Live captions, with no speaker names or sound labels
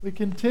We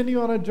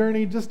continue on a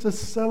journey just to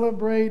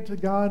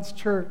celebrate God's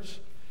church.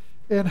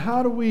 And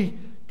how do we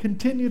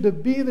continue to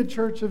be the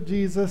church of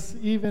Jesus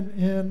even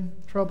in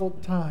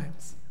troubled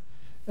times?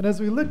 And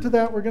as we look to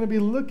that, we're going to be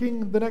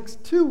looking the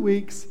next 2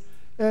 weeks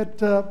at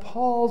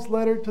Paul's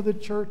letter to the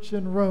church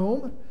in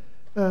Rome,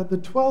 the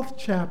 12th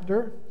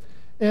chapter.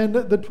 And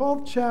the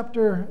 12th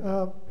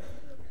chapter,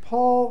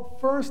 Paul,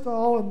 first of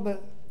all,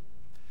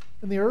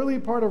 in the early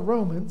part of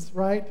Romans,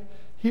 right,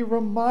 he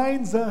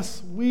reminds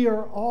us we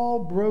are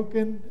all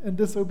broken and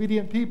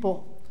disobedient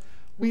people.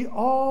 We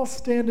all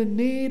stand in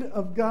need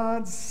of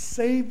God's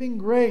saving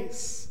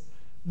grace.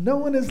 No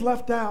one is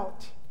left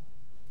out.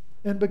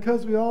 And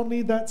because we all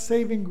need that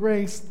saving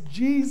grace,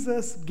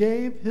 Jesus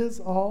gave his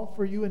all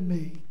for you and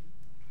me.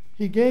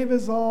 He gave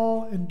his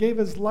all and gave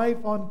his life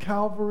on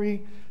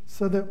Calvary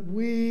so that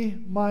we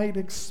might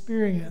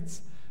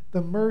experience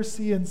the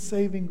mercy and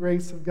saving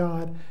grace of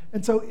God.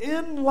 And so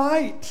in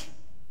light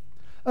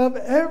of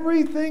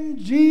everything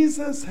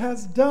Jesus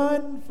has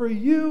done for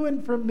you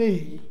and for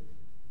me,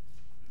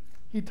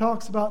 he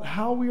talks about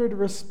how we are to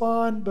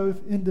respond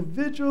both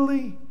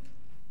individually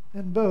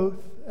and both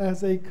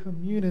as a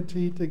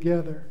community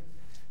together.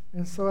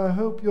 And so I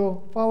hope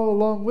you'll follow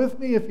along with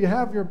me. If you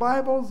have your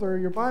Bibles or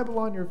your Bible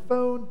on your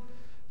phone,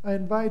 I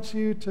invite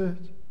you to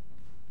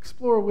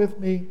explore with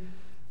me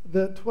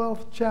the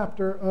 12th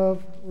chapter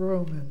of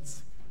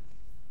Romans.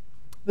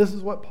 This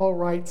is what Paul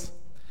writes.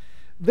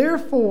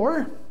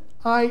 Therefore,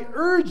 I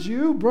urge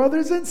you,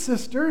 brothers and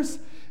sisters,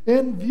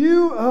 in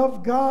view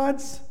of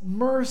God's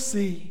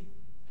mercy,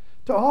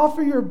 to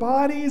offer your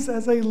bodies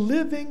as a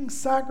living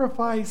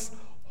sacrifice,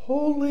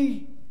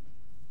 holy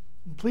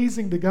and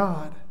pleasing to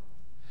God.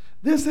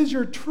 This is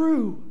your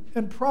true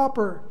and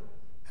proper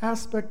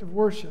aspect of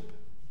worship.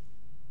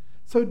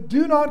 So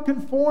do not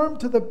conform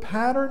to the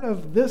pattern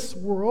of this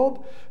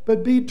world,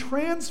 but be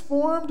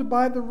transformed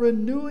by the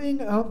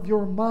renewing of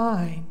your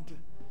mind.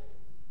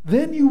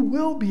 Then you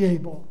will be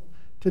able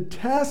to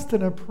test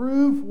and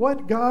approve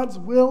what God's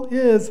will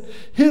is,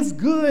 his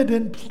good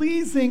and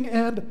pleasing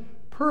and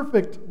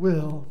perfect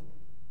will.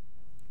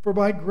 For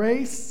by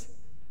grace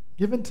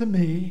given to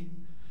me,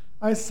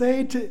 I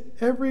say to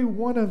every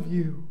one of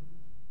you,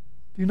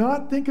 do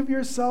not think of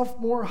yourself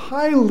more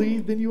highly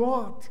than you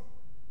ought,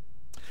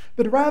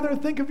 but rather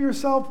think of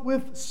yourself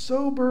with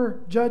sober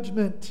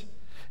judgment,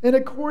 in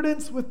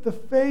accordance with the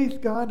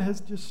faith God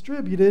has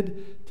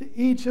distributed to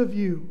each of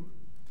you.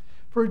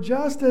 For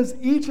just as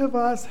each of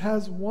us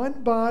has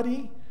one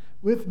body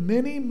with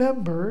many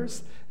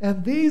members,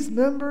 and these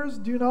members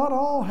do not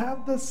all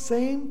have the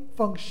same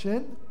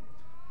function,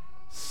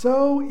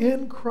 so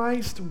in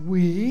Christ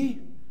we,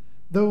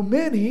 though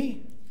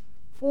many,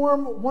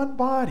 form one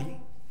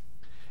body,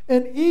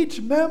 and each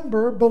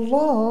member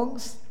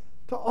belongs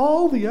to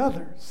all the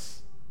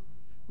others.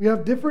 We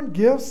have different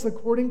gifts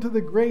according to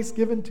the grace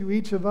given to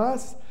each of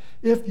us.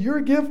 If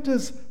your gift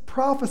is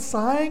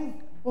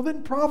prophesying, well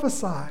then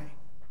prophesy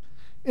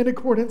in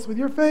accordance with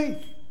your faith.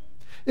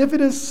 If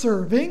it is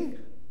serving,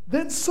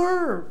 then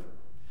serve.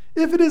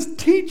 If it is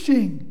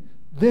teaching,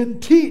 then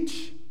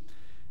teach.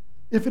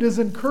 If it is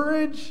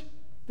encourage,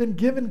 then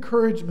give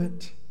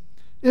encouragement.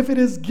 If it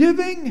is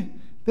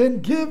giving,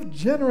 then give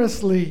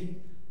generously.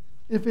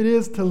 If it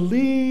is to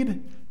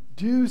lead,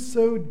 do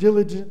so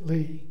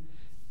diligently.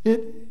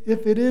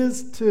 If it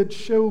is to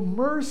show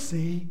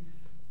mercy,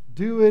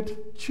 do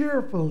it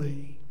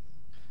cheerfully.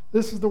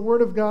 This is the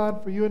word of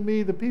God for you and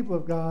me, the people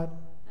of God.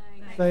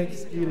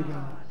 Thanks be to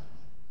God.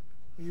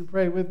 Will you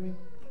pray with me?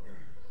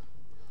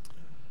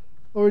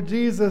 Lord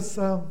Jesus,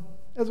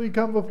 as we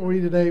come before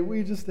you today,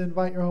 we just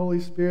invite your Holy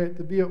Spirit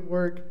to be at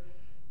work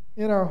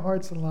in our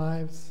hearts and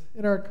lives,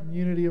 in our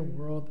community and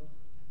world.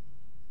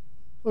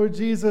 Lord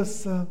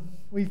Jesus,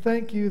 we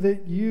thank you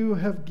that you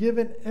have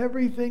given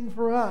everything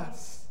for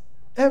us,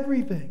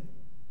 everything.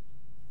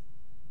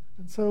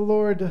 And so,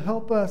 Lord, to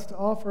help us to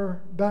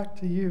offer back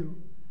to you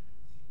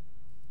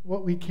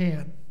what we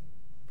can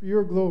for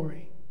your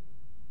glory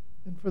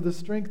and for the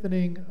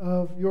strengthening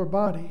of your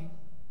body,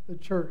 the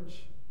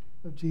church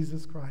of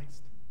Jesus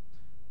Christ.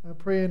 I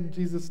pray in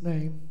Jesus'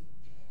 name,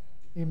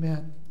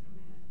 amen.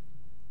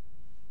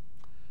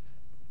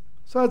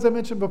 So as I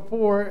mentioned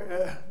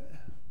before,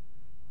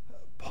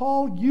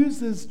 Paul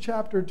uses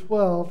chapter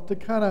 12 to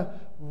kind of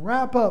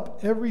wrap up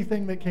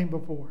everything that came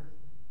before.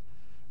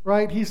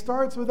 Right? He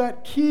starts with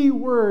that key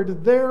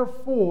word,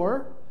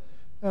 therefore.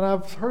 And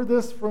I've heard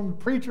this from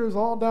preachers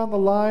all down the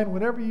line.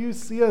 Whenever you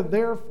see a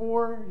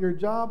therefore, your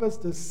job is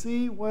to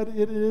see what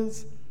it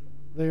is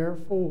there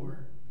for.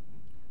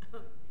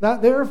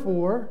 That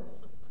therefore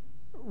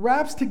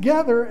wraps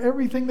together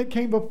everything that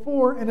came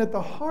before, and at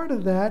the heart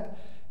of that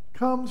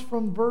comes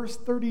from verse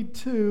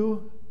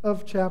 32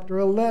 of chapter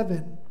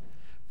 11.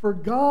 For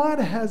God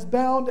has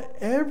bound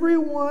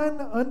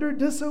everyone under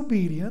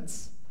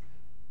disobedience.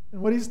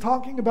 And what he's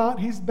talking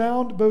about, he's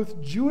bound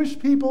both Jewish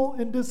people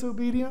in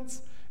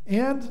disobedience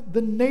and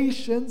the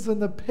nations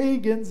and the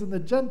pagans and the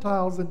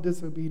Gentiles in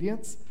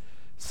disobedience,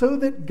 so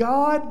that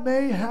God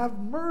may have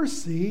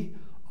mercy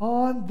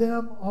on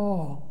them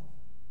all.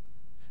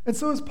 And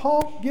so as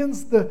Paul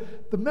begins the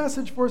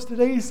message for us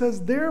today, he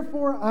says,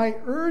 "Therefore I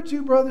urge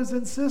you, brothers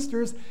and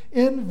sisters,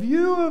 in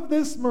view of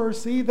this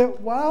mercy,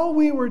 that while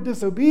we were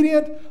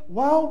disobedient,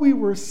 while we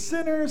were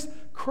sinners,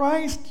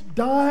 Christ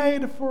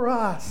died for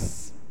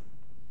us."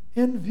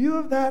 In view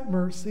of that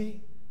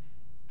mercy,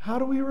 how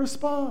do we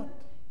respond?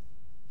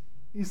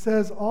 He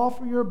says,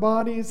 "Offer your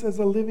bodies as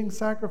a living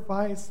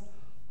sacrifice,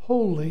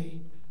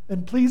 holy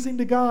and pleasing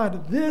to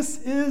God.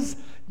 This is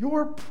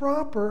your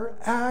proper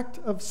act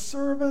of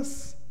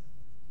service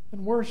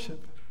and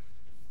worship."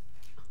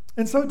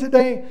 And so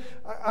today,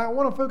 I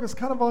want to focus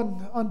kind of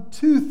on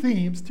two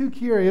themes, two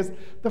key areas.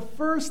 The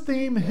first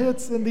theme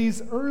hits in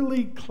these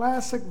early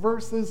classic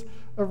verses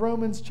of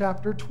Romans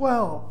chapter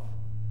 12.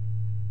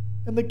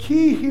 And the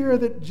key here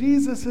that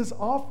Jesus is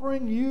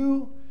offering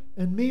you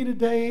and me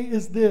today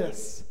is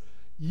this: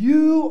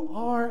 you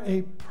are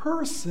a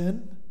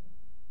person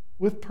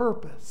with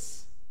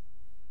purpose.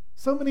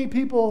 So many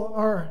people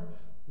are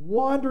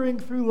wandering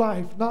through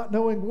life, not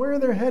knowing where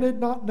they're headed,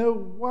 not know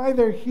why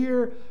they're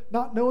here,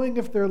 not knowing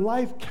if their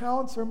life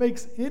counts or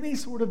makes any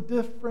sort of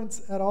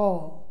difference at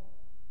all.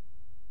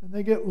 And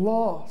they get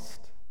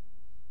lost.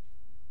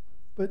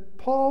 But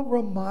Paul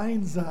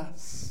reminds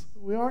us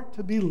we aren't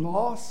to be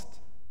lost.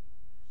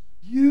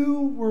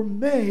 You were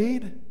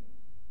made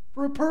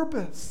for a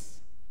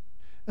purpose.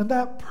 And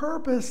that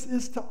purpose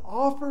is to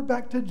offer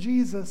back to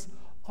Jesus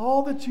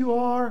all that you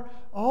are,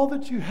 all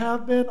that you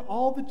have been,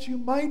 all that you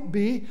might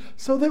be,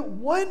 so that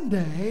one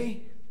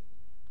day,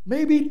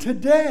 maybe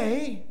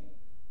today,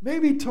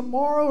 maybe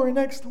tomorrow or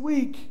next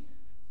week,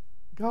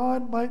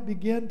 God might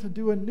begin to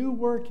do a new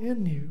work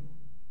in you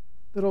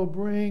that'll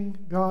bring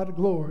God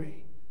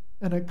glory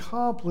and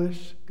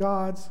accomplish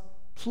God's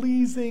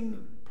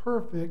pleasing,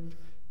 perfect,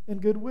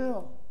 and good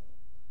will.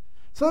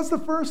 So that's the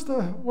first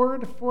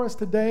word for us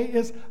today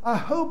is I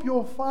hope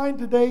you'll find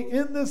today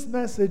in this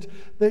message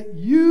that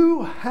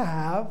you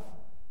have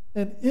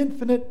an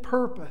infinite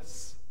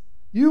purpose.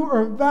 You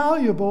are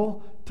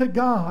valuable to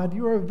God.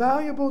 You are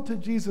valuable to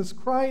Jesus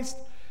Christ.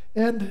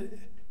 And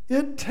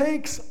it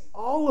takes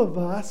all of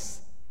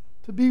us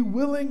to be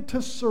willing to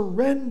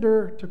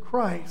surrender to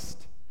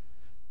Christ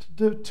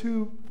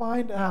to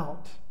find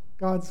out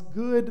God's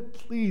good,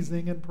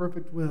 pleasing, and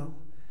perfect will.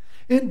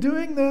 In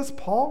doing this,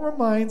 Paul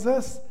reminds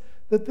us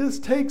that this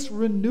takes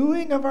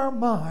renewing of our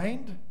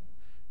mind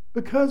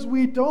because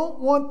we don't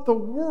want the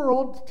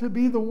world to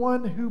be the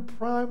one who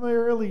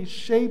primarily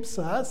shapes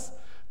us.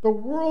 The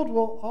world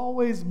will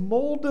always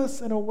mold us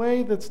in a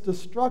way that's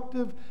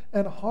destructive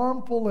and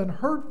harmful and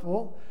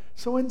hurtful.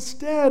 So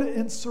instead,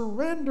 in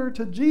surrender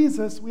to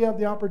Jesus, we have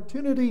the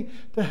opportunity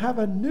to have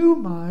a new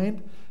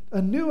mind,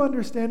 a new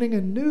understanding,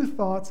 and new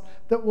thoughts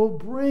that will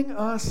bring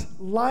us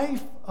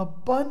life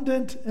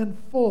abundant and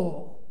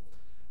full,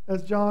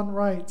 as John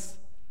writes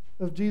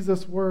of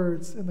Jesus'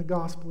 words in the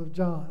Gospel of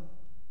John.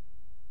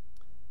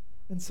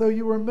 And so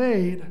you were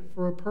made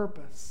for a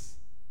purpose.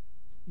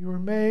 You were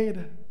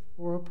made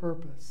for a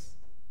purpose.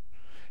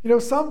 You know,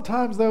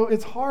 sometimes, though,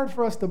 it's hard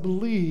for us to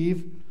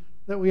believe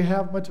that we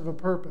have much of a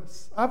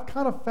purpose. I've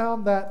kind of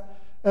found that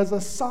as a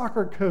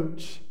soccer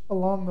coach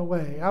along the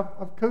way.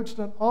 I've coached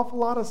an awful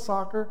lot of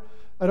soccer.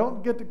 I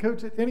don't get to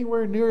coach it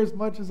anywhere near as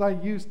much as I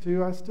used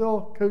to. I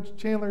still coach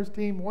Chandler's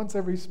team once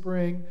every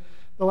spring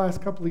the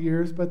last couple of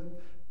years, but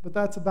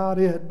that's about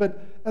it.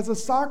 But as a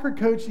soccer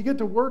coach, you get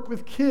to work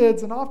with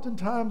kids, and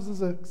oftentimes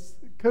as a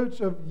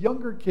coach of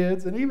younger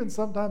kids, and even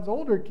sometimes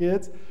older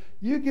kids,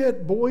 you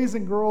get boys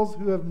and girls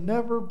who have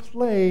never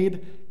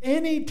played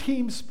any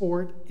team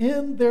sport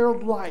in their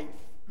life.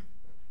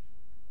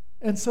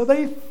 And so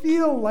they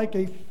feel like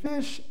a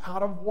fish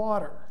out of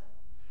water,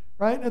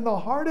 right? And the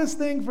hardest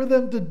thing for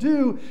them to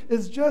do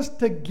is just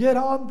to get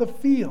on the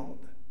field.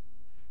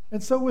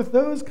 And so with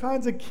those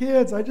kinds of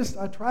kids, I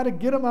try to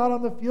get them out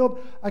on the field.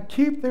 I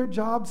keep their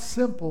job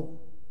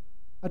simple.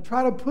 I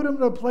try to put them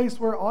in a place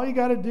where all you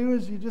got to do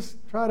is you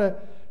just try to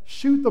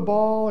shoot the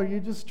ball, or you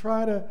just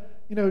try to,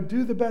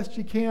 do the best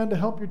you can to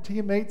help your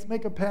teammates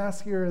make a pass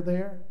here or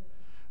there.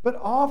 But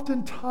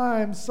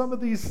oftentimes, some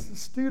of these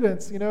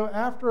students,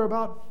 after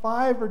about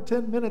 5 or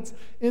 10 minutes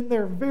in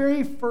their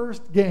very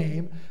first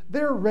game,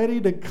 they're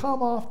ready to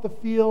come off the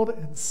field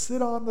and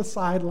sit on the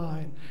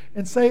sideline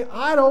and say,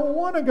 I don't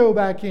want to go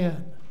back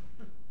in.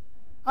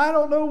 I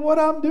don't know what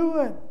I'm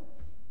doing.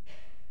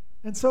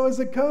 And so as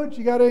a coach,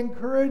 you got to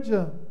encourage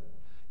them.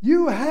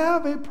 You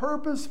have a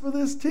purpose for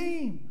this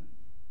team.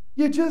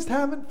 You just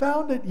haven't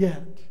found it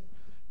yet.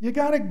 You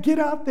got to get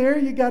out there,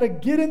 you got to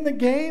get in the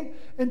game,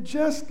 and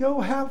just go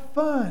have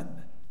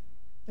fun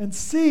and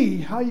see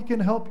how you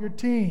can help your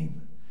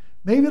team.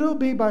 Maybe it'll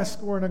be by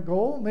scoring a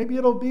goal. Maybe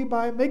it'll be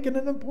by making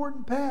an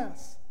important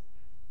pass.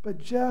 But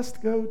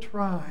just go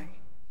try.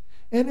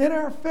 And in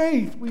our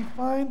faith, we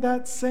find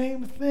that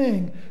same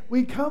thing.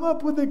 We come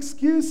up with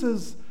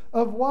excuses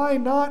of why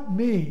not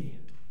me?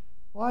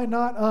 Why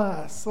not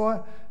us?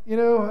 So,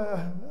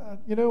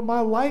 my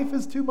life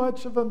is too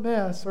much of a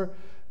mess, or,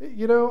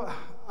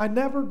 I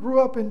never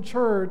grew up in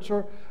church,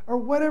 or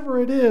whatever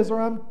it is,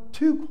 or I'm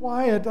too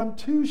quiet, I'm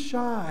too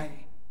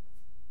shy.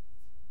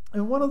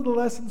 And one of the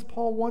lessons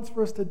Paul wants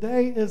for us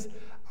today is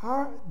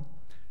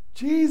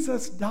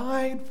Jesus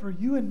died for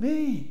you and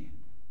me.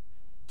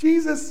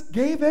 Jesus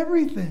gave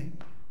everything.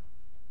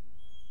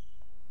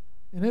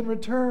 And in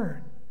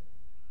return,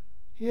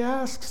 he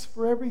asks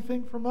for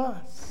everything from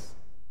us.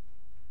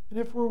 And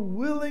if we're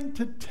willing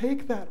to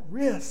take that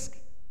risk,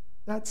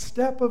 that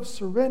step of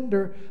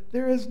surrender,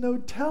 there is no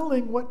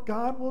telling what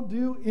God will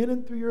do in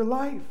and through your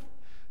life.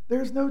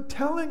 There's no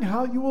telling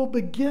how you will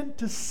begin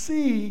to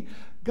see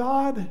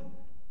God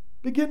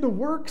begin to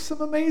work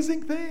some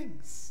amazing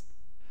things.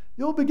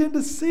 You'll begin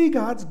to see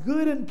God's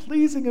good and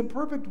pleasing and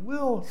perfect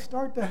will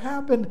start to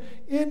happen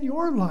in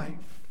your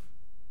life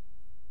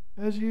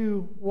as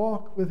you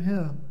walk with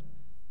Him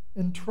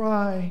and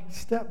try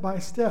step by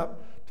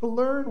step to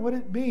learn what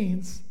it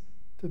means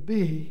to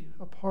be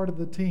a part of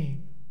the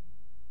team.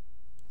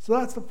 So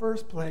that's the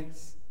first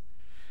place.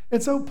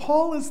 And so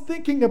Paul is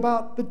thinking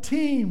about the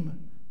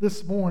team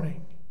this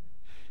morning.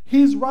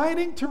 He's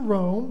writing to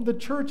Rome, the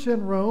church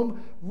in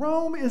Rome.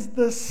 Rome is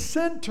the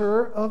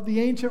center of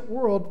the ancient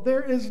world.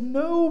 There is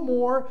no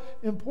more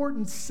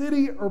important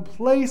city or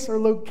place or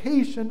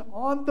location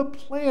on the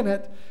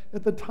planet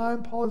at the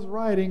time Paul is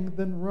writing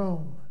than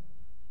Rome.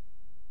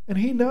 And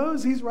he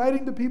knows he's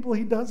writing to people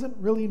he doesn't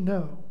really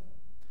know.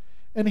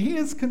 And he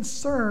is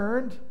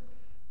concerned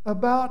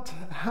about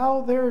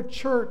how their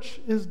church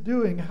is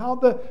doing, how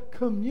the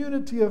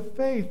community of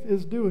faith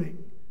is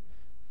doing.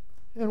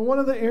 And one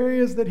of the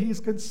areas that he's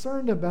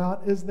concerned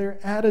about is their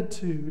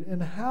attitude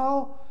and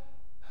how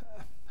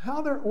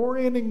they're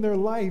orienting their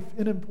life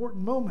in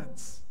important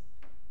moments.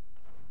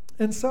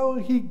 And so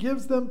he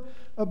gives them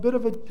a bit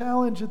of a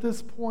challenge at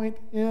this point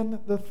in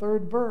the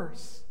 3rd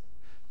verse.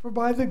 For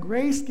by the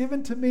grace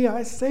given to me,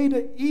 I say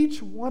to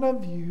each one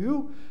of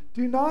you,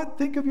 do not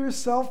think of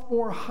yourself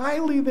more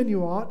highly than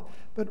you ought,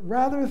 but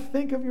rather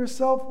think of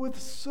yourself with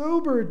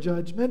sober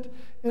judgment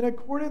in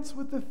accordance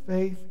with the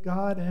faith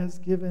God has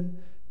given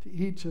to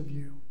each of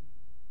you.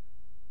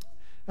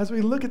 As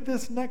we look at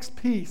this next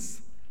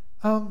piece,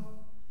 I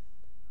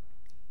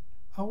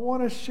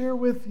want to share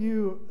with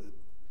you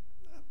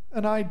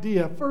an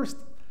idea. First,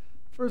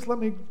 let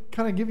me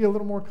kind of give you a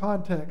little more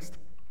context.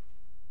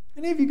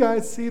 Any of you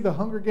guys see the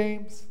Hunger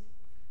Games?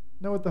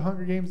 Know what the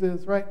Hunger Games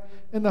is, right?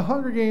 In the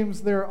Hunger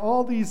Games, there are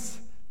all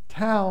these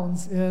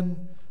towns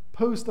in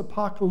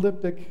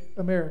post-apocalyptic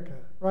America,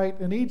 right?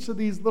 And each of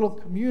these little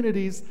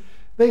communities,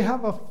 they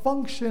have a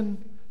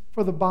function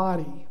for the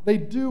body. They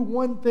do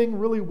one thing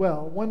really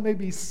well. One may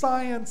be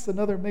science,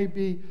 another may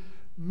be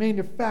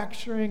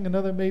manufacturing,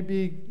 another may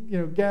be,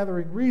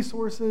 gathering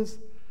resources.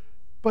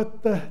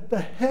 But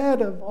the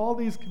head of all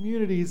these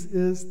communities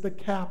is the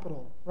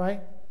capital,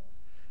 right?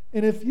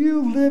 And if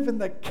you live in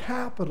the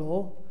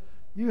capital,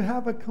 you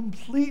have a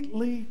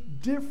completely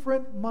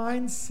different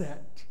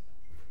mindset.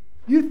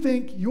 You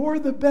think you're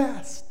the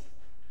best.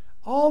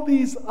 All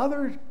these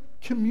other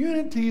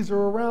communities are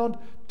around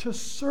to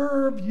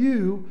serve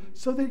you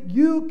so that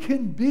you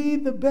can be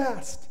the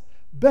best,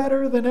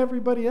 better than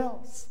everybody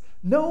else.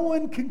 No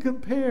one can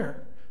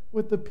compare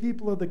with the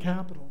people of the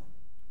capital.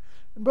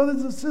 And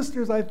brothers and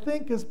sisters, I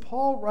think as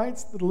Paul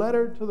writes the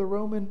letter to the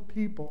Roman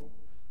people,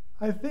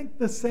 I think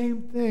the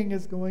same thing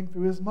is going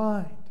through his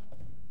mind.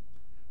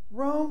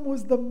 Rome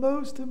was the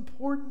most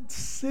important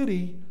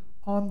city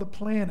on the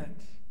planet.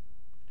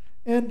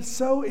 And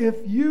so if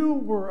you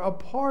were a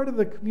part of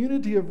the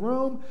community of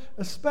Rome,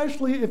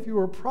 especially if you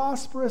were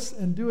prosperous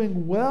and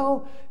doing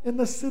well in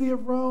the city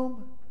of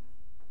Rome,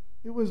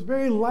 it was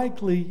very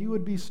likely you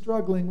would be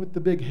struggling with the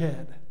big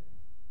head,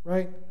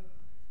 right?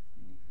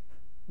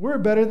 We're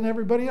better than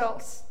everybody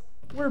else.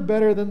 We're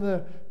better than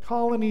the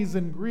colonies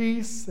in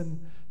Greece and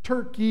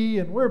Turkey,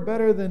 and we're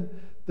better than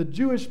the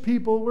Jewish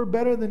people. We're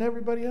better than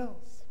everybody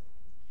else.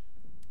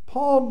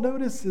 Paul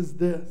notices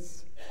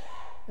this.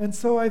 And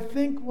so I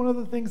think one of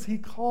the things he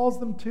calls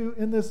them to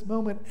in this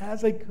moment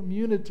as a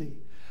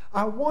community,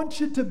 I want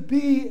you to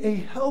be a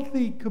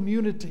healthy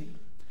community.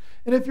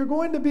 And if you're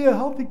going to be a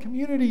healthy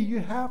community, you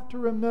have to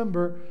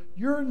remember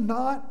you're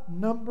not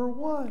number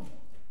one.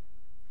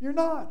 You're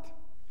not.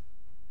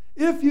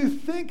 If you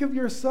think of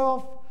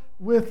yourself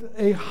with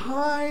a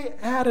high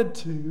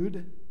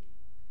attitude,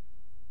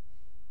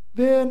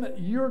 then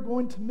you're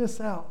going to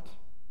miss out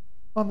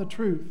on the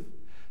truth.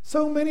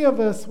 So many of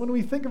us, when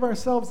we think of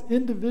ourselves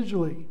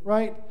individually,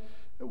 right,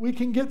 we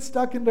can get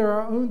stuck into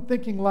our own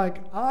thinking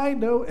like, I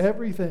know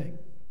everything.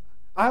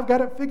 I've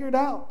got it figured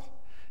out.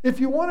 If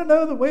you want to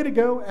know the way to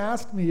go,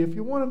 ask me. If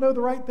you want to know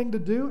the right thing to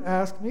do,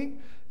 ask me.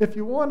 If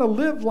you want to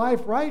live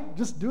life right,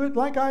 just do it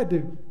like I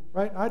do,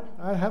 right?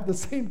 I have the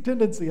same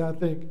tendency, I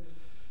think.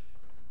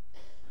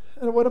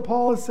 And what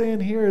Paul is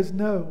saying here is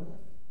no.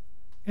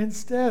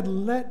 Instead,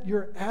 let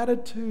your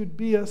attitude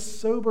be a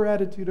sober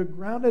attitude, a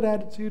grounded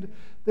attitude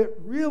that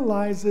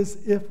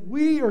realizes if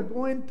we are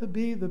going to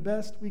be the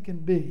best we can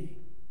be,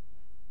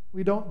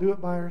 we don't do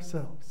it by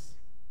ourselves.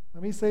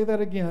 Let me say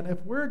that again.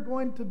 If we're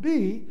going to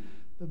be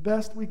the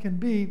best we can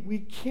be, we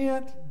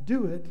can't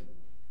do it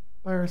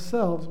by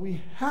ourselves.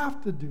 We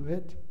have to do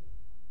it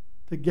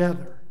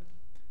together.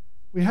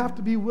 We have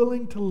to be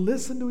willing to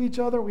listen to each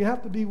other. We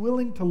have to be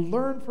willing to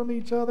learn from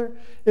each other.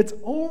 It's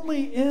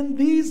only in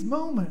these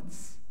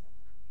moments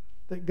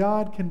that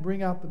God can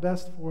bring out the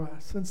best for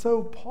us. And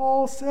so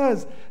Paul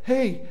says,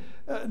 hey,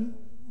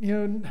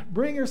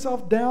 bring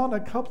yourself down a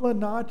couple of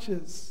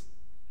notches.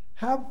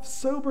 Have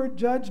sober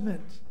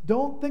judgment.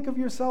 Don't think of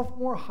yourself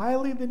more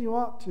highly than you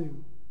ought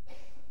to.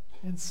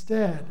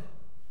 Instead,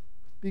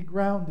 be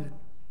grounded.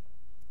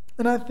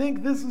 And I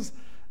think this is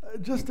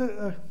just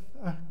a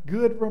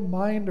good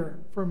reminder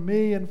for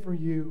me and for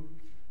you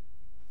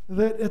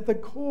that at the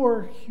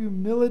core,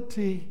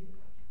 humility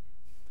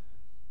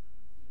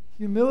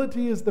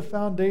is the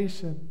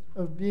foundation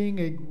of being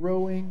a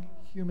growing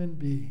human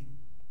being.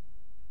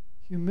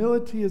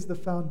 Humility is the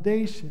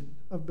foundation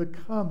of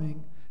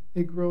becoming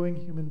a growing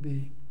human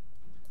being.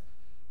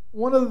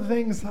 One of the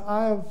things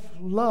I've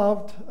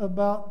loved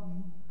about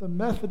the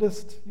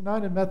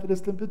United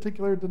Methodist in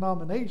particular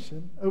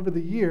denomination over the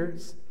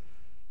years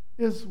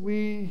is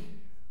we've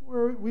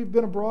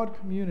been a broad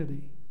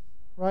community,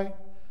 right?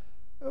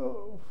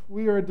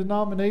 We are a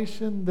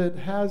denomination that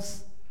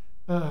has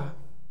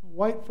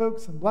white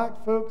folks and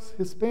black folks,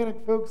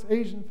 Hispanic folks,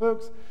 Asian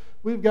folks.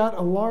 We've got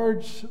a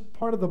large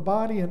part of the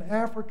body in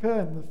Africa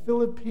and the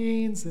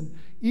Philippines and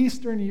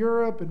Eastern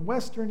Europe and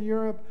Western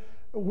Europe.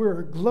 We're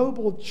a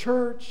global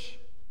church.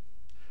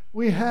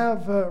 We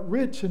have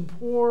rich and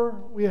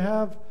poor. We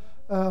have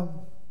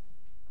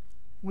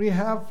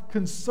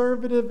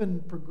conservative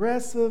and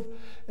progressive.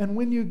 And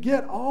when you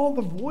get all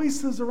the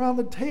voices around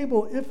the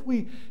table, if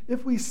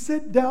we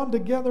sit down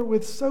together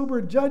with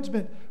sober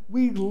judgment,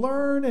 we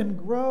learn and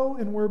grow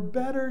and we're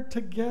better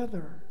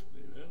together.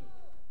 Amen.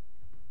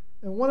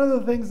 And one of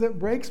the things that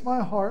breaks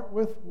my heart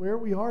with where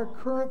we are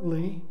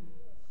currently,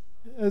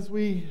 as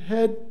we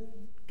head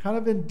kind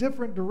of in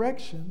different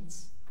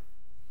directions,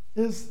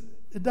 is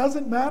it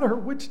doesn't matter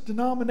which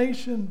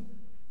denomination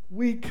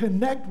we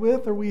connect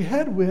with or we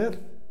head with,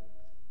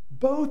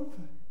 both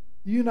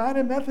the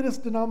United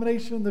Methodist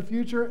denomination in the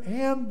future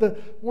and the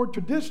more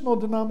traditional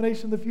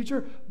denomination in the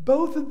future,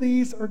 both of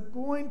these are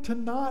going to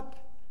not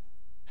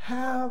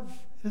have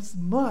as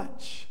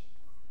much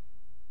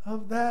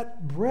of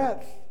that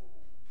breadth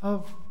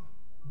of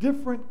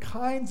different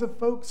kinds of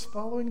folks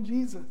following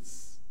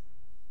Jesus.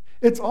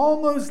 It's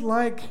almost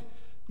like,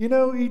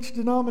 each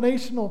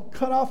denomination will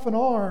cut off an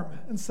arm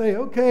and say,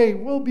 okay,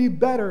 we'll be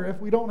better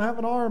if we don't have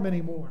an arm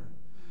anymore.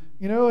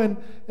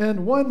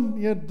 And one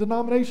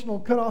denomination will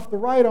cut off the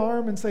right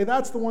arm and say,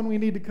 that's the one we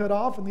need to cut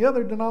off. And the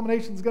other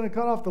denomination is going to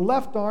cut off the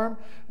left arm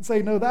and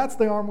say, no, that's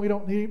the arm we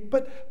don't need.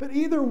 But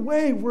either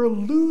way, we're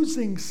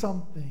losing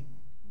something.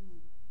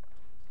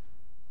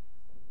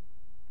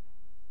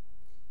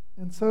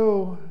 And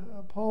so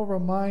Paul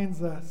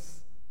reminds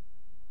us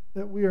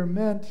that we are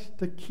meant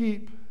to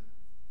keep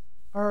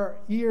our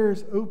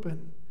ears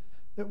open,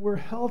 that we're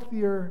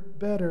healthier,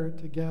 better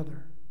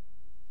together.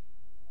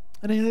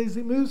 And as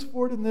he moves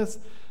forward in this,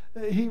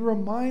 he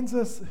reminds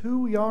us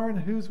who we are and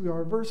whose we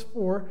are. Verse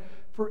 4,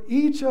 for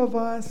each of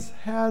us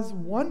has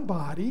one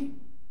body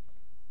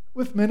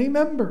with many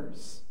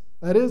members.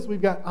 That is,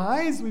 we've got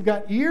eyes, we've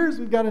got ears,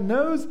 we've got a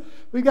nose,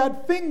 we've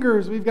got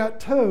fingers, we've got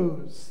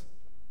toes.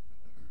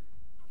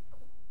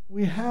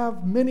 We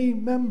have many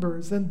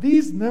members, and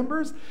these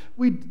members,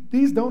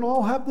 these don't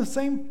all have the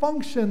same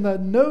function. The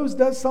nose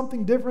does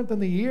something different than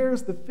the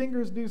ears. The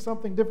fingers do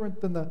something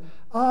different than the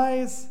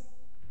eyes.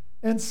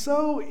 And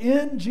so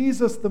in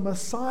Jesus, the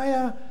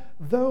Messiah,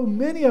 though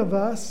many of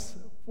us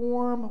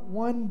form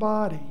one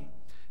body,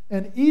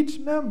 and each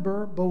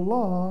member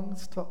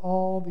belongs to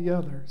all the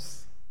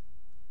others.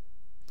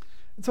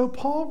 And so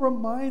Paul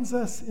reminds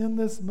us in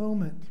this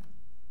moment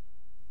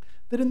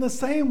that in the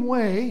same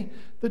way,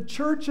 the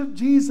church of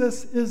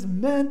Jesus is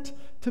meant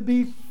to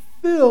be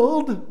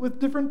filled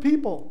with different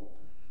people,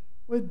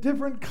 with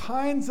different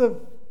kinds of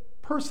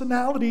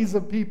personalities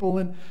of people,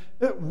 and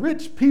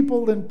rich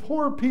people and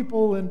poor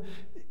people. And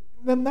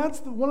then that's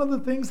one of the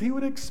things he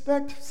would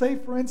expect, say,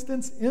 for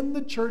instance, in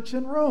the church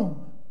in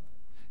Rome.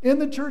 In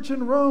the church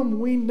in Rome,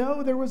 we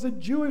know there was a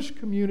Jewish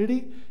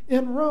community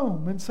in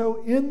Rome. And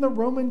so in the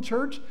Roman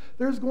church,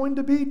 there's going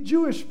to be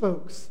Jewish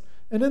folks.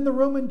 And in the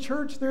Roman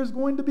church, there's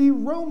going to be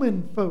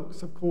Roman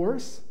folks, of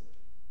course.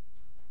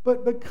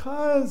 But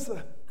because,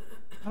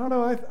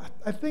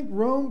 I think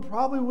Rome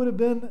probably would have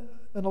been,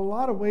 in a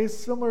lot of ways,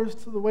 similar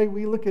to the way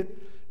we look at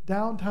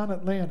downtown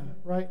Atlanta,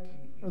 right?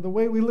 Or the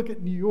way we look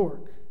at New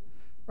York,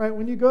 right?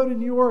 When you go to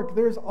New York,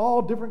 there's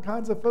all different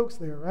kinds of folks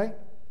there, right?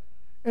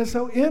 And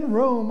so in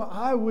Rome,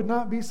 I would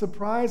not be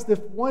surprised if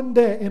one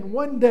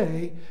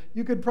day,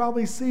 you could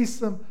probably see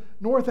some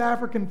North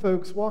African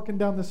folks walking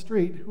down the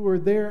street who are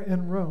there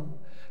in Rome.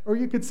 Or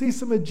you could see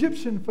some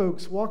Egyptian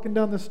folks walking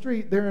down the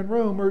street there in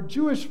Rome, or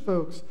Jewish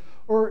folks,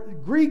 or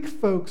Greek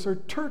folks, or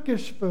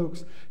Turkish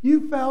folks.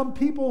 You found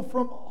people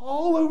from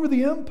all over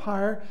the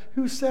empire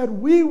who said,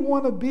 we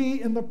want to be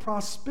in the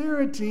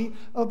prosperity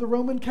of the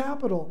Roman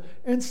capital.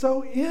 And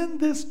so in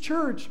this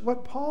church,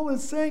 what Paul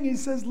is saying, he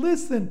says,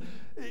 listen,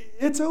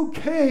 It's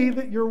okay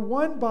that you're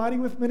one body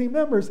with many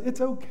members.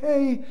 It's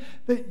okay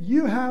that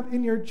you have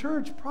in your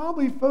church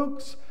probably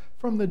folks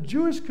from the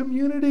Jewish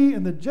community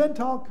and the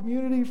Gentile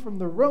community, from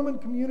the Roman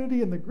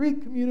community and the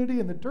Greek community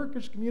and the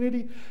Turkish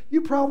community.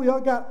 You probably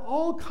all got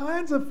all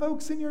kinds of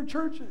folks in your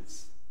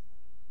churches.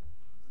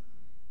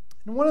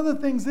 And one of the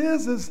things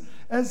is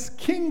as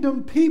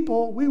kingdom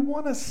people, we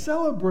want to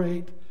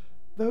celebrate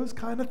those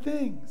kind of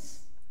things.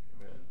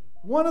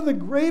 One of the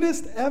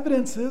greatest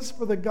evidences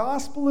for the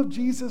gospel of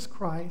Jesus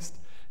Christ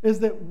is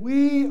that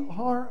we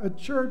are a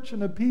church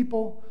and a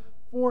people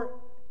for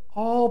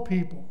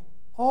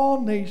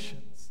all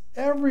nations,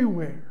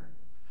 everywhere.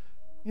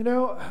 You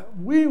know,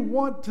 we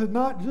want to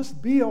not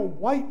just be a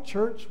white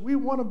church. We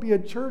want to be a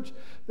church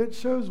that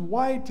shows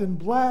white and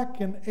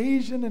black and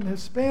Asian and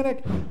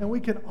Hispanic, and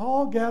we can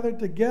all gather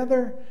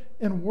together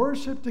and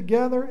worship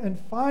together and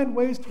find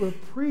ways to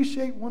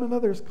appreciate one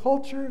another's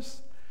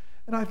cultures.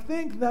 And I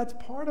think that's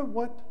part of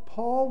what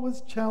Paul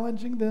was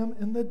challenging them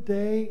in the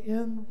day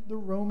in the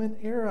Roman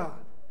era.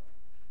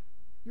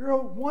 You're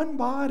one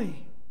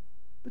body,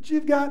 but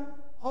you've got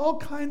all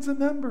kinds of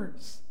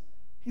members.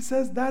 He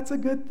says that's a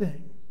good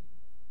thing.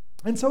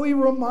 And so he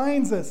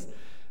reminds us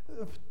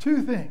of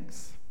two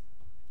things.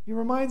 He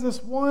reminds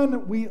us,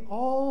 one, we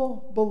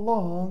all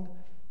belong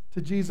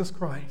to Jesus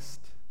Christ.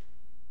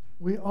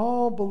 We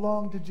all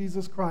belong to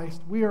Jesus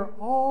Christ. We are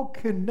all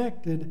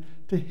connected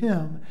to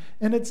him.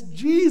 And it's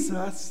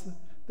Jesus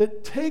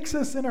that takes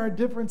us in our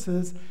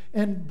differences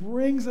and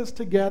brings us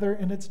together.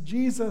 And it's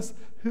Jesus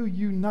who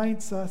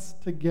unites us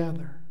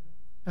together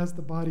as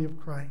the body of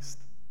Christ.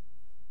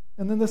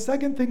 And then the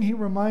second thing he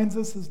reminds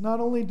us is not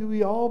only do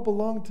we all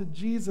belong to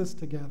Jesus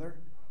together,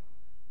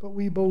 but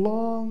we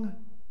belong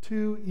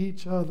to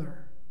each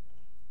other.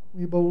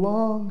 We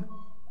belong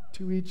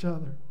to each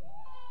other.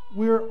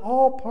 We're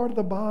all part of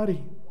the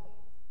body.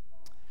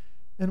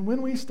 And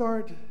when we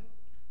start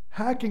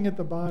hacking at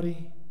the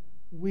body,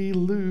 we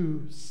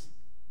lose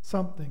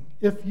something.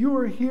 If you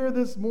are here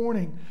this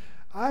morning,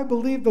 I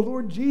believe the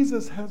Lord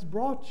Jesus has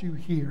brought you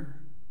here.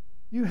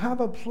 You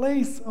have a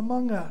place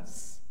among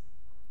us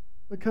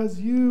because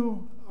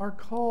you are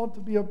called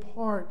to be a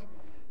part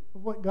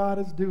of what God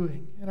is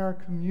doing in our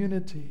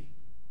community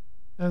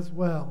as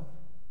well.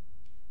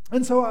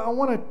 And so I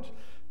want to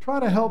try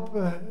to help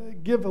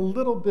give a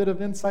little bit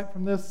of insight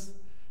from this,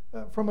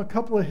 from a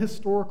couple of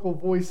historical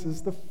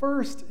voices. The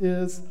first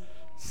is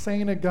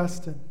St.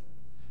 Augustine.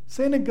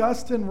 St.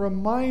 Augustine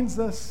reminds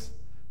us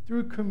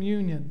through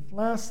communion.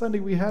 Last Sunday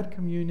we had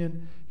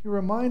communion. He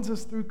reminds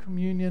us through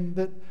communion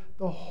that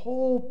the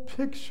whole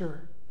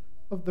picture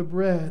of the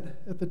bread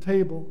at the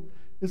table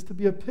is to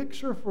be a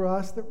picture for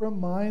us that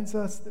reminds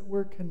us that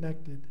we're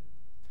connected.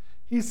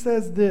 He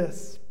says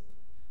this,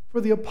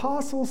 "For the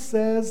apostle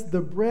says,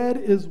 the bread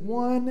is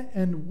one,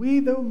 and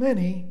we, though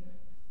many,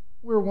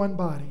 we're one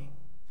body.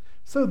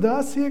 So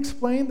thus he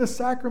explained the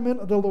sacrament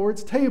of the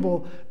Lord's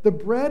table. The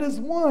bread is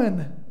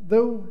one,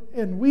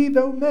 and we,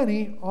 though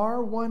many,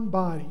 are one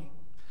body.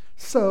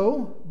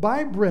 So,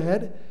 by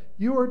bread,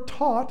 you are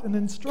taught and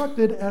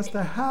instructed as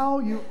to how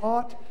you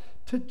ought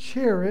to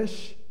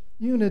cherish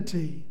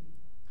unity.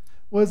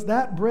 Was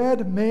that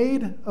bread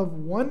made of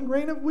one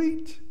grain of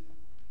wheat?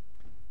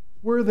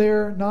 Were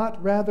there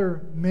not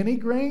rather many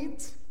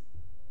grains?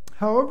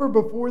 However,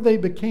 before they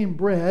became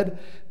bread,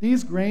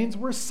 these grains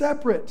were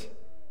separate.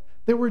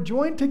 They were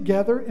joined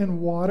together in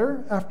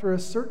water after a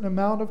certain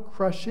amount of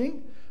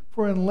crushing,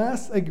 for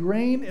unless a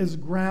grain is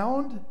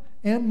ground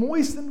and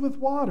moistened with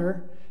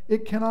water,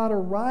 it cannot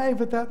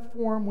arrive at that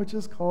form which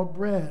is called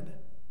bread.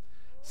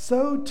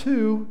 So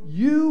too,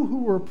 you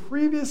who were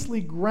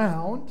previously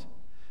ground,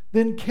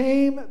 then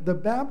came the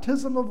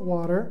baptism of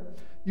water.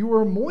 You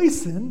were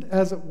moistened,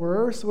 as it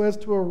were, so as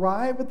to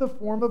arrive at the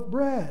form of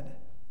bread.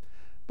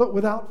 But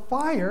without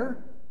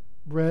fire,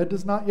 bread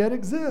does not yet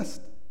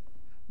exist.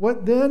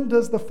 What then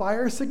does the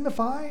fire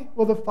signify?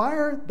 Well, the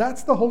fire,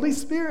 that's the Holy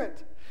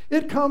Spirit.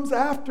 It comes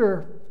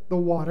after the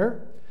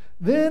water.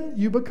 Then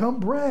you become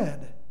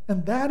bread,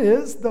 and that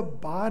is the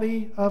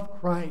body of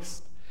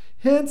Christ.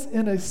 Hence,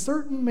 in a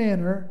certain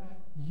manner,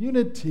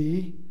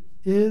 unity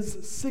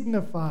is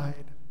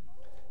signified."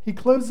 He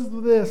closes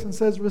with this and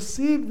says,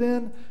 "Receive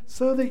then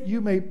so that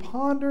you may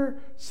ponder,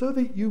 so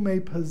that you may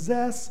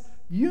possess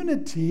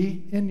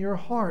unity in your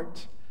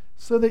heart,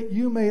 so that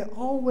you may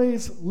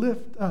always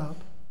lift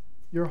up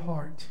your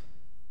heart."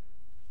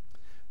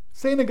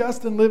 St.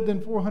 Augustine lived in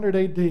 400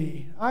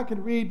 AD. I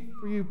could read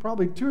for you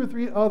probably 2 or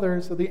 3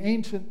 others of the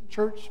ancient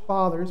church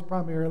fathers,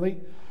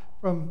 primarily,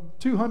 from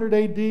 200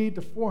 AD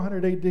to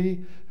 400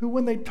 AD, who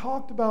when they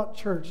talked about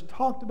church,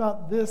 talked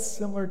about this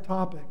similar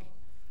topic.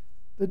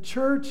 The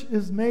church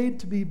is made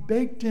to be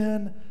baked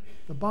in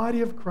the body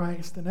of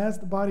Christ, and as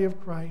the body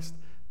of Christ,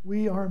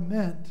 we are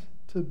meant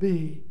to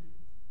be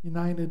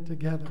united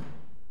together.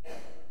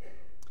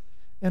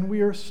 And we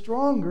are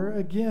stronger,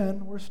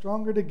 again, we're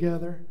stronger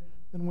together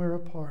than we're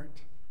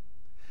apart.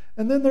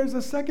 And then there's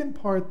a second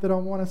part that I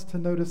want us to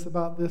notice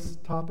about this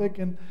topic,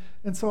 and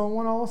so I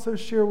want to also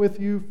share with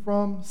you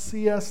from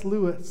C.S.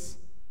 Lewis,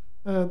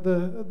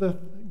 the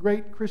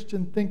great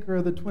Christian thinker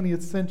of the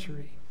 20th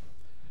century.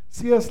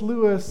 C.S.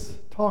 Lewis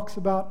talks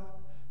about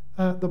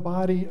the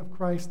body of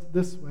Christ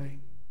this way.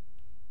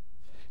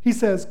 He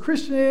says,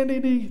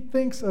 Christianity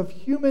thinks of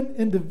human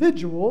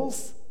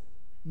individuals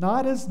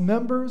not as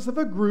members of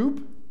a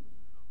group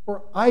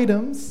or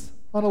items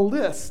on a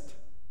list,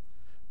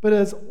 but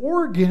as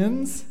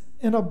organs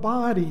in a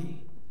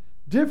body,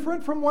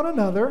 different from one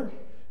another,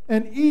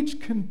 and each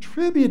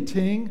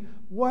contributing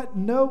what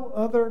no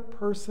other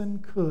person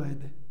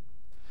could.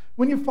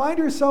 When you find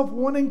yourself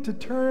wanting to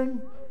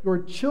turn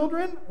your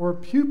children or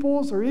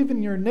pupils or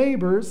even your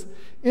neighbors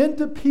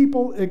into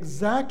people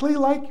exactly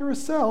like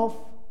yourself,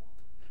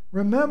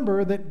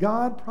 remember that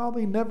God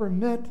probably never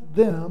meant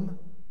them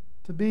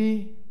to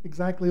be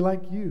exactly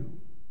like you.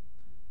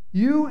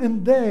 You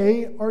and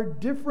they are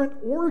different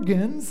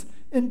organs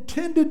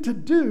intended to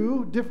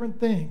do different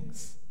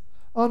things.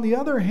 On the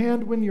other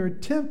hand, when you're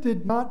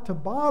tempted not to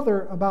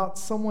bother about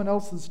someone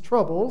else's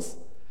troubles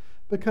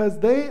because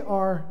they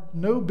are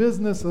no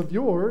business of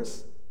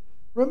yours,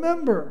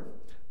 remember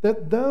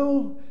that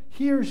though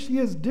he or she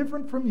is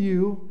different from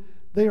you,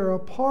 they are a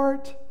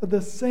part of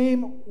the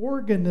same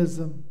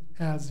organism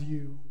as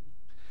you.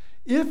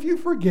 If you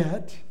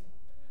forget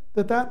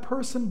that that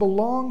person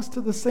belongs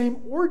to the same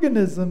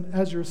organism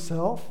as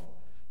yourself,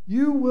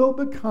 you will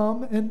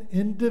become an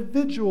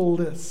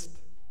individualist.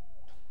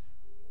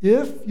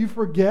 If you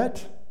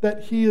forget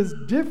that he is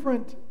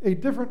different, a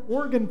different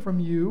organ from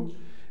you,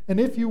 and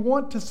if you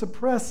want to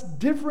suppress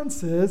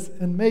differences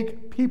and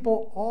make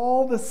people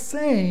all the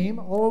same,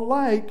 all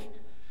alike,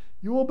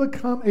 you will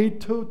become a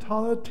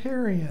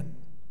totalitarian.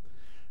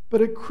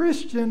 But a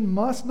Christian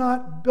must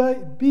not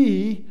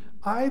be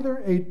either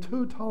a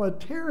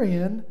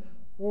totalitarian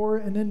or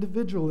an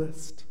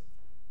individualist.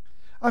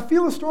 I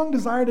feel a strong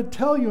desire to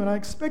tell you, and I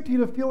expect you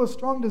to feel a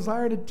strong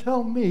desire to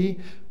tell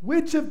me,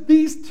 which of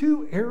these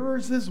two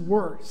errors is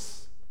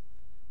worse.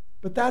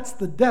 But that's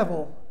the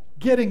devil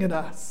getting at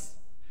us.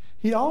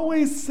 He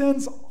always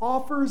sends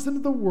offers into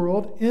the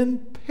world in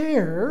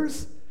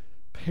pairs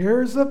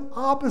of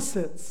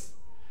opposites.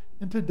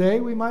 And today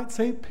we might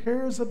say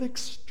pairs of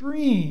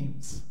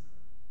extremes.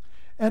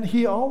 And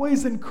he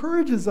always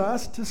encourages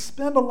us to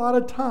spend a lot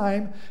of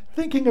time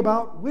thinking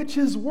about which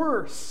is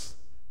worse.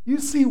 You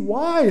see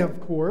why, of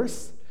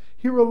course.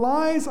 He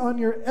relies on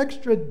your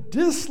extra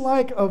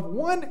dislike of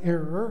one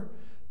error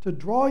to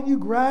draw you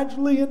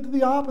gradually into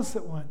the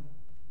opposite one.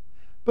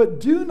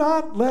 But do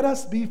not let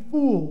us be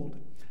fooled.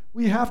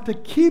 We have to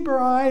keep our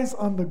eyes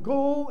on the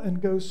goal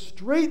and go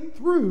straight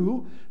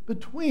through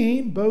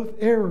between both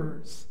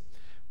errors.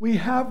 We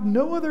have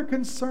no other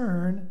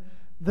concern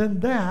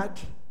than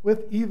that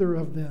with either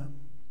of them.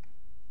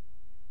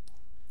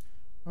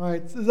 All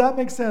right, does that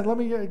make sense? Let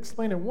me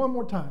explain it one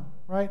more time,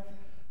 right?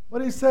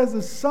 What he says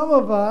is some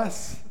of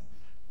us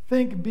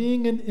think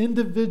being an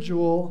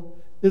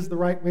individual is the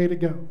right way to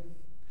go.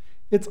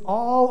 It's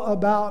all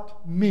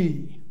about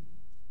me.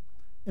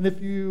 And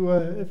if you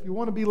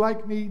want to be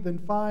like me, then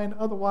fine.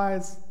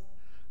 Otherwise,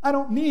 I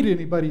don't need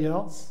anybody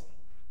else.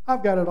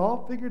 I've got it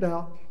all figured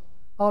out.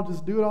 I'll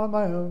just do it on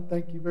my own.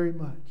 Thank you very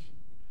much.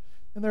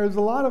 And there's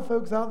a lot of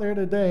folks out there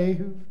today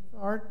who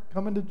aren't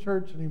coming to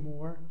church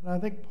anymore. And I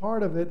think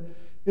part of it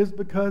is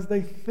because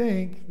they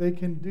think they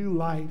can do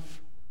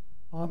life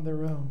on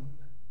their own.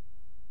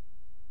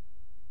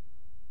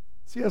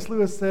 C.S.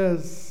 Lewis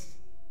says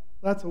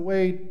that's a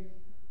way,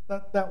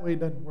 that way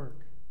doesn't work.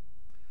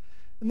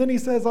 And then he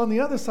says on the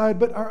other side,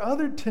 but our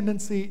other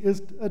tendency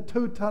is a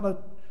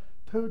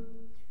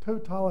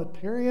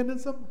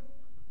totalitarianism.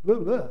 Blah,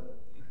 blah.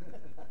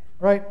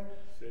 Right?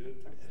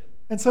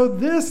 And so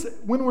this,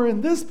 when we're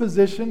in this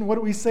position, what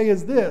do we say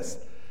is this.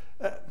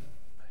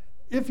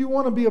 If you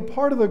want to be a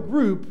part of the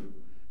group,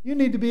 you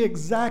need to be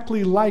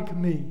exactly like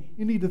me.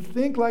 You need to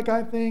think like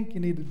I think. You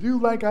need to do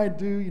like I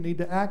do. You need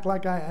to act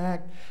like I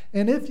act.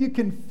 And if you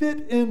can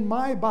fit in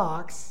my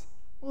box,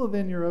 well,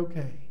 then you're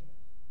okay.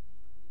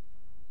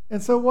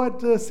 And so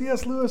what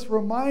C.S. Lewis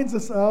reminds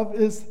us of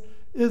is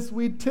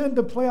we tend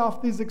to play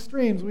off these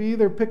extremes. We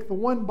either pick the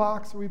one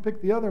box or we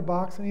pick the other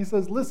box. And he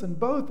says, listen,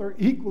 both are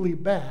equally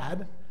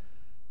bad.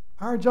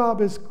 Our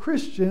job as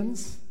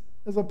Christians,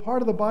 as a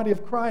part of the body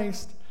of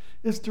Christ,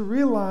 is to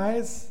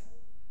realize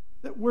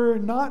that we're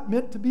not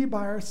meant to be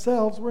by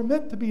ourselves. We're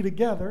meant to be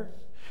together.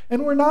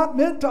 And we're not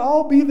meant to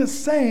all be the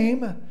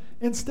same.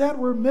 Instead,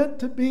 we're meant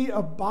to be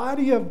a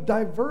body of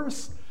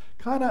diverse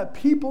kind of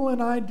people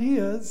and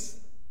ideas.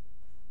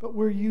 But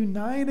we're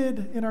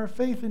united in our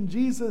faith in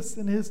Jesus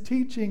and his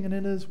teaching and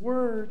in his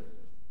word.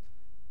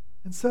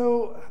 And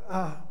so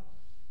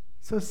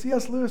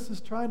C.S. Lewis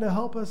is trying to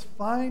help us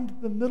find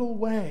the middle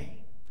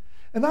way.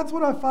 And that's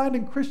what I find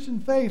in Christian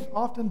faith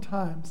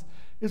oftentimes,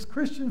 is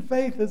Christian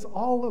faith is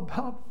all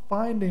about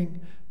finding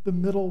the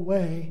middle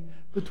way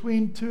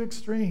between two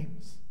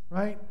extremes,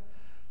 right?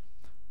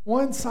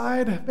 One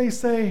side may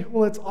say,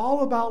 well, it's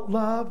all about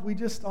love. We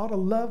just ought to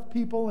love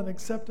people and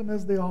accept them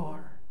as they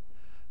are.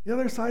 The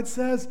other side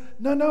says,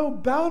 no,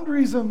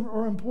 boundaries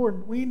are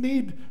important. We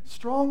need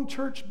strong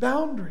church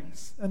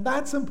boundaries, and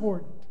that's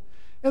important.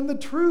 And the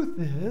truth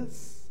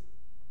is,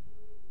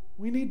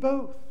 we need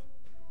both.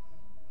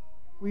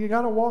 We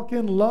got to walk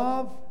in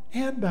love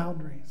and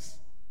boundaries.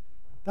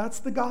 That's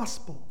the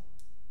gospel.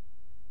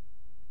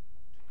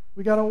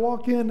 We got to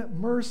walk in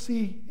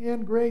mercy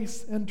and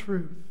grace and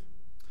truth.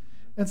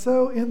 And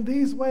so in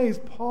these ways,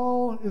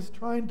 Paul is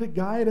trying to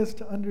guide us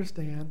to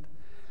understand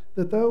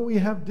that though we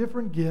have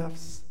different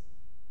gifts,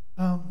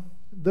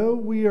 though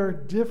we are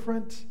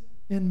different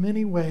in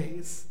many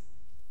ways,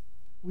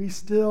 we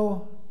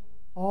still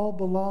all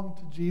belong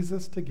to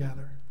Jesus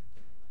together.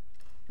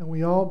 And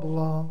we all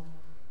belong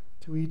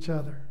to each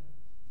other.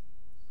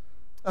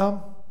 I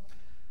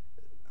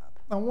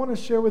want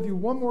to share with you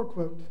one more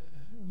quote,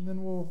 and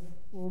then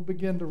we'll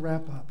begin to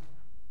wrap up.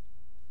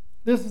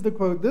 This is the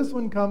quote. This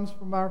one comes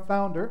from our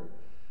founder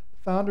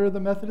of the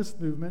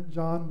Methodist movement,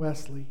 John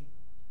Wesley.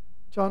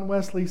 John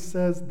Wesley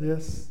says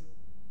this.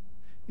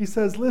 He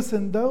says,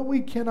 "Listen, though we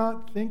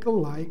cannot think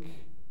alike,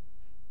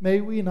 may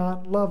we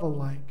not love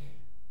alike.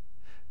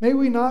 May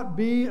we not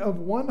be of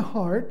one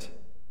heart,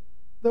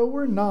 though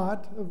we're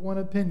not of one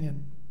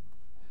opinion.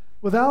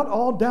 Without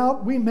all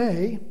doubt we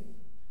may.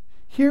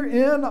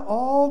 Herein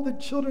all the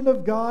children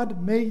of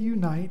God may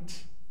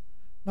unite,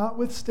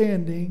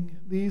 notwithstanding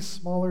these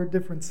smaller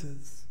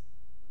differences."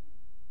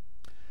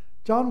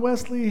 John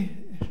Wesley,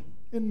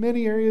 in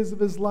many areas of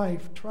his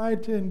life,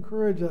 tried to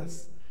encourage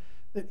us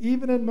that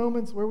even in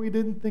moments where we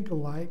didn't think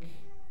alike,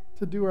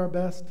 to do our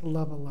best to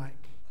love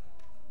alike.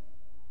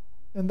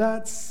 And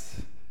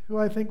that's who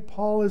I think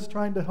Paul is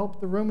trying to help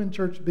the Roman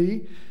church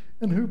be,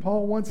 and who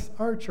Paul wants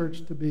our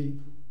church to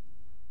be.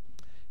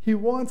 He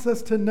wants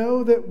us to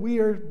know that we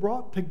are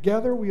brought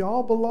together. We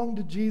all belong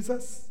to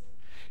Jesus.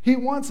 He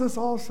wants us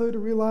also to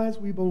realize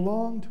we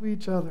belong to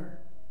each other.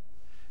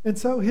 And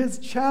so his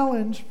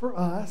challenge for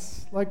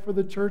us, like for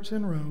the church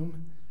in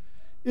Rome,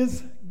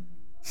 is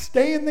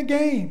stay in the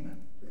game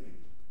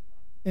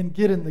and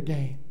get in the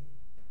game.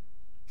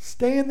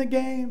 Stay in the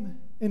game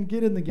and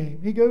get in the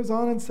game. He goes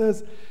on and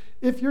says,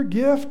 if your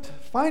gift,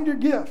 find your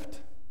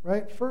gift,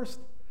 right? First,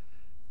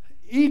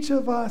 each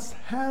of us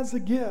has a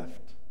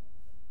gift.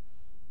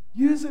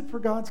 Use it for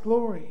God's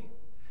glory.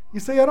 You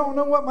say, I don't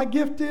know what my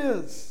gift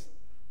is.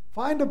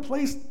 Find a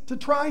place to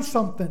try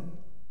something.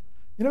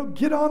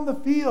 Get on the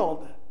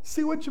field.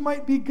 See what you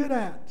might be good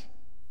at.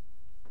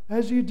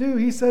 As you do,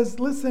 he says,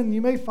 listen,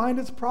 you may find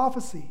it's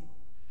prophecy.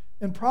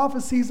 And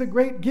prophecy is a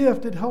great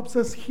gift. It helps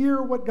us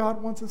hear what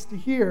God wants us to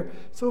hear.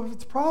 So if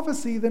it's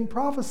prophecy, then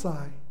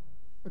prophesy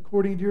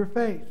according to your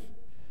faith.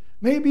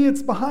 Maybe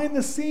it's behind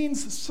the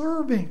scenes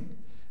serving.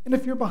 And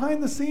if you're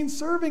behind the scenes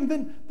serving,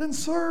 then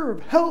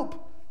serve,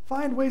 help,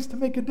 find ways to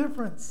make a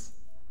difference.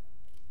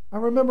 I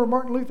remember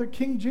Martin Luther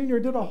King Jr.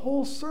 did a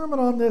whole sermon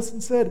on this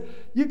and said,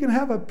 you can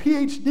have a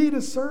PhD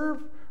to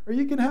serve, or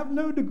you can have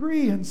no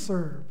degree and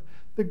serve.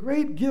 The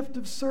great gift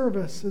of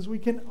service is we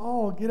can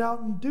all get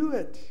out and do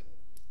it.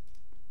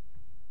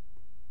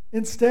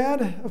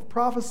 Instead of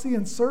prophecy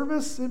and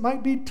service, it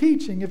might be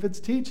teaching. If it's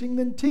teaching,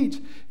 then teach.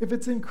 If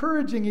it's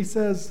encouraging, he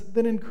says,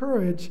 then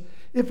encourage.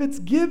 If it's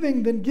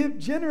giving, then give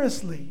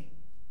generously.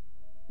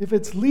 If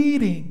it's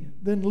leading,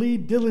 then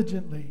lead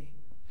diligently.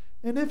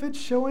 And if it's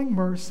showing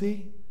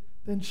mercy,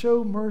 then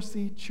show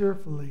mercy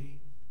cheerfully.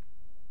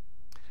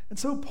 And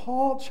so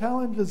Paul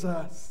challenges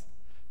us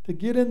to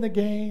get in the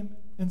game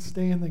and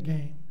stay in the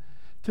game,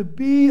 to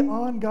be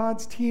on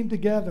God's team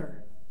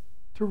together,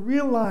 to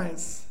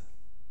realize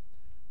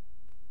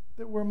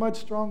that we're much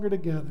stronger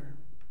together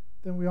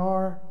than we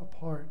are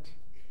apart.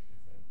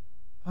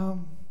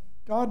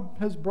 God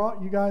has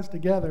brought you guys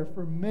together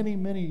for many,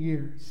 many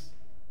years.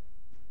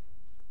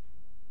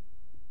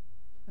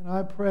 And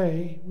I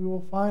pray we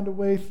will find a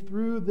way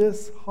through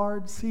this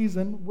hard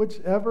season,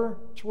 whichever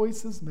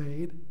choice is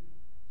made,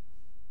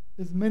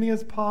 as many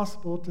as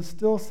possible, to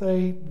still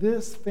say,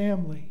 this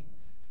family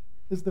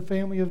is the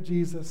family of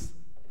Jesus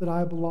that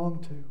I belong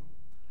to.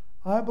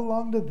 I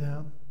belong to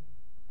them.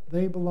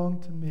 They belong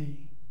to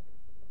me.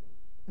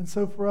 And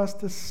so for us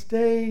to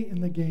stay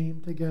in the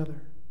game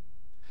together.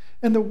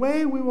 And the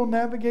way we will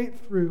navigate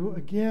through,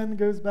 again,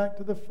 goes back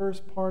to the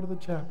first part of the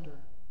chapter.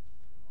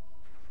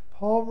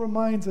 Paul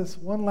reminds us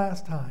one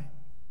last time,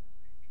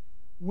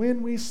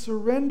 when we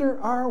surrender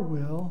our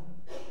will,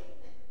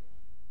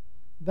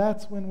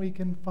 that's when we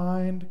can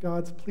find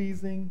God's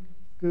pleasing,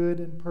 good,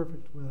 and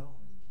perfect will.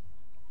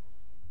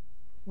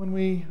 When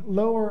we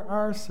lower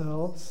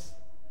ourselves,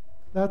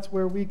 that's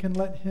where we can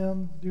let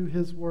Him do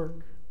His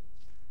work.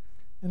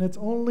 And it's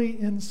only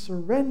in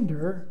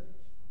surrender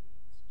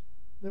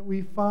that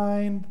we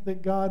find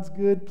that God's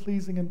good,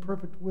 pleasing, and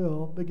perfect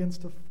will begins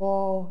to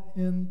fall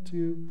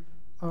into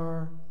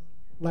our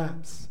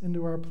laps,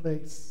 into our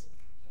place.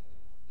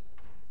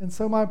 And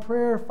so my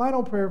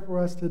final prayer for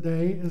us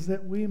today is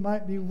that we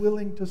might be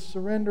willing to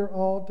surrender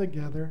all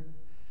together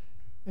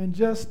and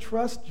just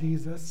trust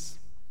Jesus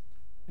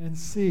and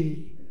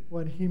see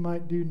what He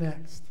might do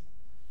next.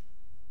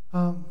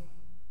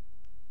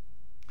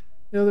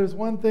 There's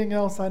one thing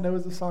else I know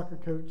as a soccer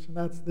coach, and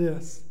that's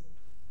this.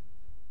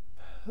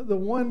 The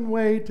one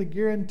way to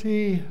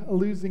guarantee a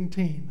losing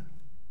team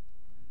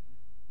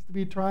is to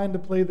be trying to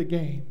play the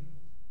game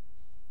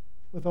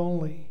with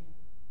only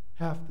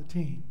half the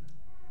team.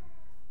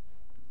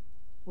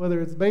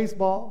 Whether it's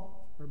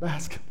baseball or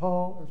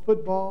basketball or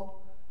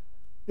football,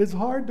 it's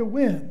hard to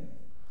win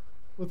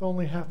with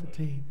only half a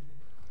team.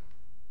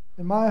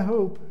 And my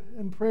hope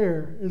and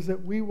prayer is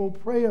that we will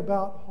pray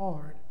about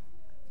hard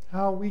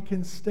how we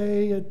can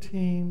stay a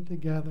team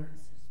together,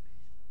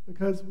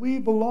 because we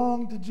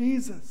belong to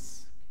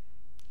Jesus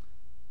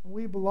and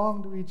we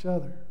belong to each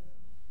other.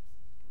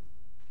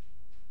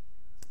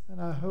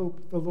 And I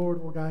hope the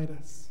Lord will guide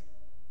us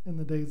in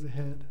the days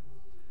ahead.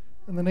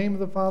 In the name of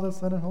the Father,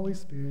 Son, and Holy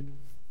Spirit,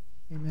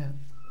 amen.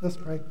 Let's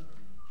pray.